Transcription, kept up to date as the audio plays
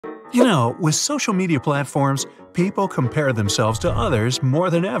You know, with social media platforms, people compare themselves to others more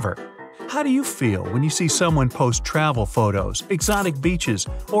than ever. How do you feel when you see someone post travel photos, exotic beaches,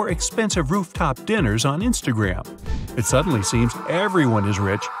 or expensive rooftop dinners on Instagram? It suddenly seems everyone is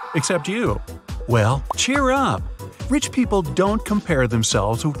rich except you. Well, cheer up! Rich people don't compare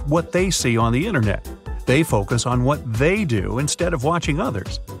themselves with what they see on the internet. They focus on what they do instead of watching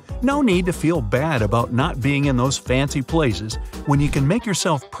others. No need to feel bad about not being in those fancy places when you can make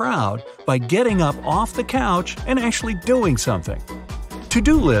yourself proud by getting up off the couch and actually doing something.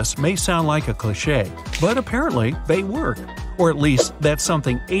 To-do lists may sound like a cliche, but apparently they work. Or at least that's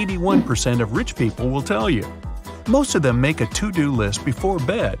something 81% of rich people will tell you. Most of them make a to-do list before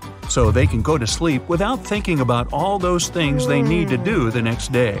bed, so they can go to sleep without thinking about all those things they need to do the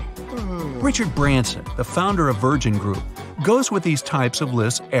next day. Richard Branson, the founder of Virgin Group, goes with these types of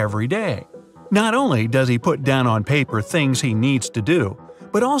lists every day. Not only does he put down on paper things he needs to do,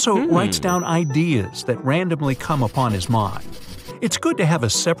 but also writes down ideas that randomly come upon his mind. It's good to have a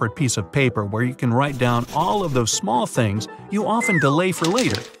separate piece of paper where you can write down all of those small things you often delay for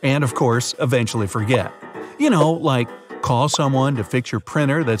later and, of course, eventually forget. You know, like call someone to fix your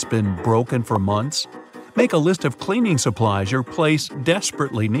printer that's been broken for months. Make a list of cleaning supplies your place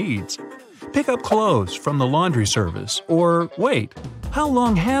desperately needs. Pick up clothes from the laundry service, or wait, how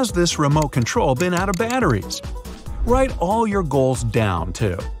long has this remote control been out of batteries? Write all your goals down,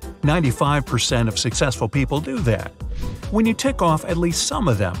 too. 95% of successful people do that. When you tick off at least some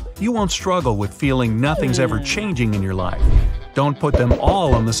of them, you won't struggle with feeling nothing's ever changing in your life. Don't put them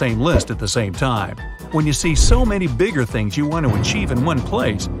all on the same list at the same time. When you see so many bigger things you want to achieve in one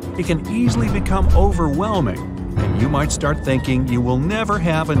place, it can easily become overwhelming, and you might start thinking you will never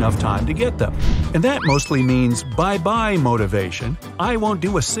have enough time to get them. And that mostly means bye-bye motivation. I won't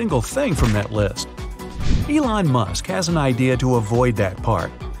do a single thing from that list. Elon Musk has an idea to avoid that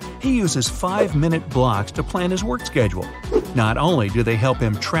part. He uses 5-minute blocks to plan his work schedule. Not only do they help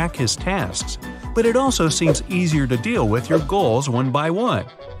him track his tasks, but it also seems easier to deal with your goals one by one.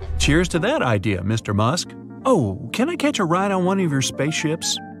 Cheers to that idea, Mr. Musk. Oh, can I catch a ride on one of your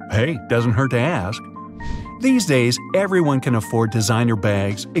spaceships? Hey, doesn't hurt to ask. These days, everyone can afford designer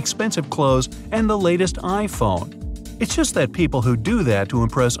bags, expensive clothes, and the latest iPhone. It's just that people who do that to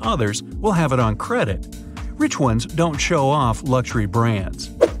impress others will have it on credit. Rich ones don't show off luxury brands.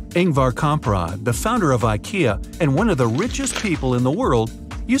 Ingvar Kamprad, the founder of IKEA and one of the richest people in the world,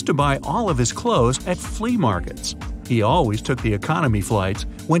 used to buy all of his clothes at flea markets. He always took the economy flights,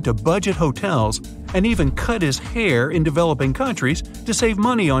 went to budget hotels, and even cut his hair in developing countries to save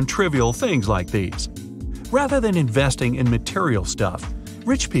money on trivial things like these. Rather than investing in material stuff,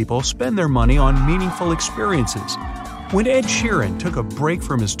 rich people spend their money on meaningful experiences. When Ed Sheeran took a break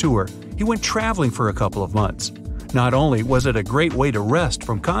from his tour, he went traveling for a couple of months. Not only was it a great way to rest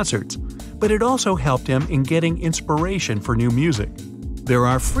from concerts, but it also helped him in getting inspiration for new music. There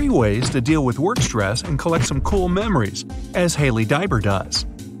are free ways to deal with work stress and collect some cool memories, as Haley Diber does.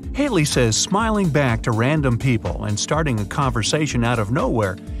 Haley says smiling back to random people and starting a conversation out of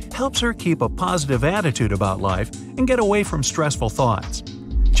nowhere helps her keep a positive attitude about life and get away from stressful thoughts.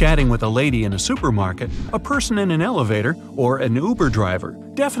 Chatting with a lady in a supermarket, a person in an elevator, or an Uber driver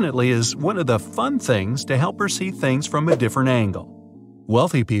definitely is one of the fun things to help her see things from a different angle.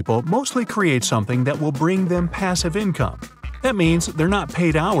 Wealthy people mostly create something that will bring them passive income. That means they're not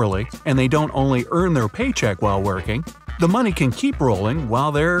paid hourly, and they don't only earn their paycheck while working. The money can keep rolling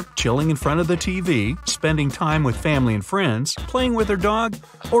while they're chilling in front of the TV, spending time with family and friends, playing with their dog,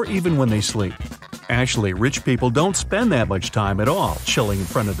 or even when they sleep. Actually, rich people don't spend that much time at all chilling in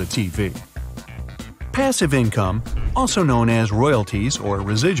front of the TV. Passive income, also known as royalties or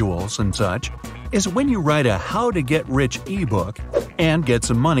residuals and such, is when you write a How to Get Rich ebook and get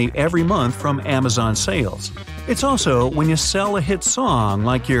some money every month from Amazon sales. It's also when you sell a hit song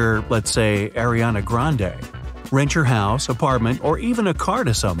like your, let's say, Ariana Grande. Rent your house, apartment, or even a car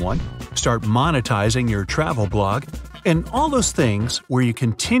to someone, start monetizing your travel blog, and all those things where you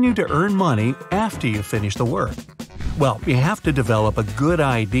continue to earn money after you finish the work. Well, you have to develop a good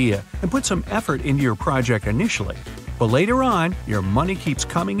idea and put some effort into your project initially, but later on, your money keeps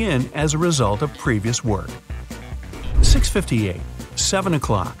coming in as a result of previous work. 6:58, 7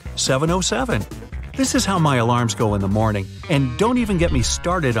 o'clock, 7:07. This is how my alarms go in the morning, and don't even get me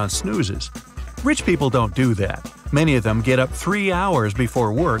started on snoozes. Rich people don't do that. Many of them get up 3 hours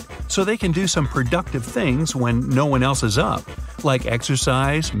before work so they can do some productive things when no one else is up, like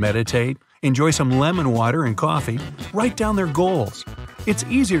exercise, meditate, enjoy some lemon water and coffee, write down their goals. It's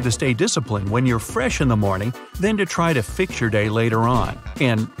easier to stay disciplined when you're fresh in the morning than to try to fix your day later on,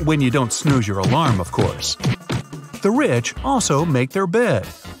 and when you don't snooze your alarm, of course. The rich also make their bed.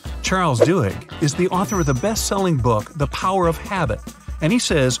 Charles Duhigg is the author of the best-selling book The Power of Habit, and he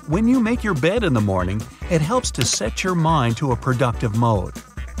says when you make your bed in the morning, it helps to set your mind to a productive mode.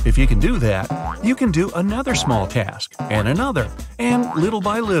 If you can do that, you can do another small task, and another, and little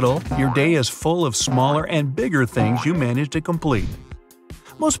by little, your day is full of smaller and bigger things you manage to complete.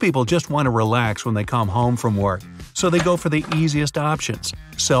 Most people just want to relax when they come home from work, so they go for the easiest options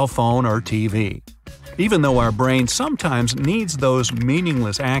 – cell phone or TV. Even though our brain sometimes needs those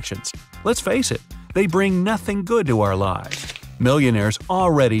meaningless actions, let's face it, they bring nothing good to our lives. Millionaires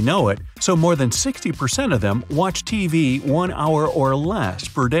already know it, so more than 60% of them watch TV 1 hour or less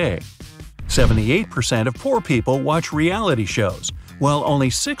per day. 78% of poor people watch reality shows, while only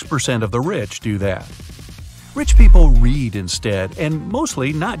 6% of the rich do that. Rich people read instead, and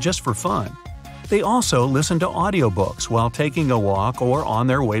mostly not just for fun. They also listen to audiobooks while taking a walk or on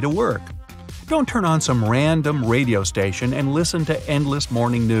their way to work. Don't turn on some random radio station and listen to endless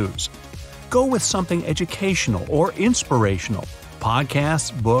morning news. Go with something educational or inspirational.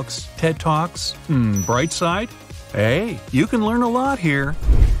 Podcasts, books, TED Talks, brightside? Hey, you can learn a lot here.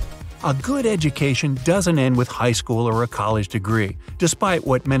 A good education doesn't end with high school or a college degree, despite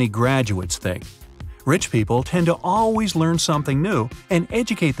what many graduates think. Rich people tend to always learn something new and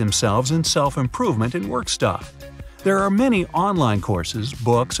educate themselves in self-improvement and work stuff. There are many online courses,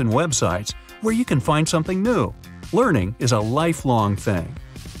 books, and websites where you can find something new. Learning is a lifelong thing.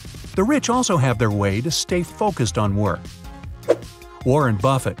 The rich also have their way to stay focused on work. Warren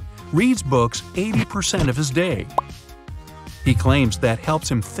Buffett reads books 80% of his day. He claims that helps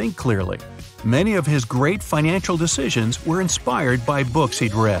him think clearly. Many of his great financial decisions were inspired by books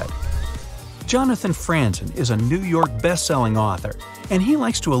he'd read. Jonathan Franzen is a New York best-selling author, and he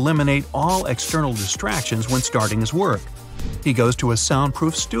likes to eliminate all external distractions when starting his work. He goes to a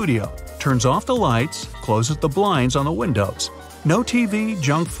soundproof studio, turns off the lights, closes the blinds on the windows. No TV,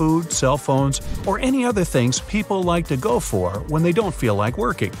 junk food, cell phones, or any other things people like to go for when they don't feel like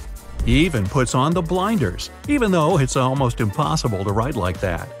working. He even puts on the blinders, even though it's almost impossible to write like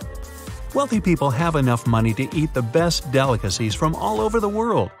that. Wealthy people have enough money to eat the best delicacies from all over the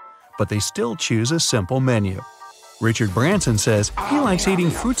world, but they still choose a simple menu. Richard Branson says he likes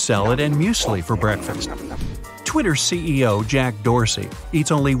eating fruit salad and muesli for breakfast. Twitter CEO Jack Dorsey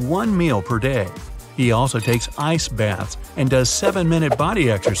eats only one meal per day. He also takes ice baths and does 7-minute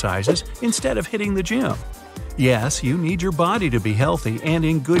body exercises instead of hitting the gym. Yes, you need your body to be healthy and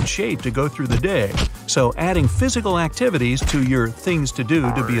in good shape to go through the day, so adding physical activities to your things to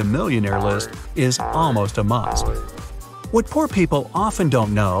do to be a millionaire list is almost a must. What poor people often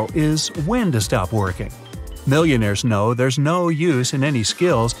don't know is when to stop working. Millionaires know there's no use in any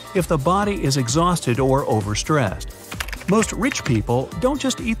skills if the body is exhausted or overstressed. Most rich people don't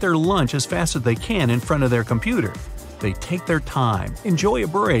just eat their lunch as fast as they can in front of their computer. They take their time, enjoy a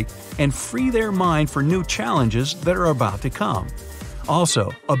break, and free their mind for new challenges that are about to come.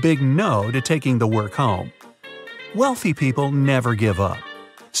 Also, a big no to taking the work home. Wealthy people never give up.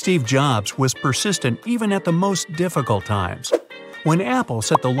 Steve Jobs was persistent even at the most difficult times. When Apple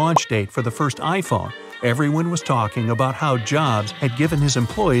set the launch date for the first iPhone, everyone was talking about how Jobs had given his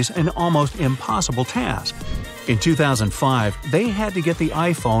employees an almost impossible task. In 2005, they had to get the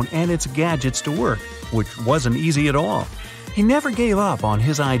iPhone and its gadgets to work, which wasn't easy at all. He never gave up on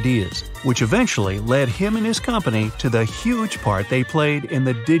his ideas, which eventually led him and his company to the huge part they played in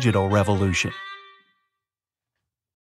the digital revolution.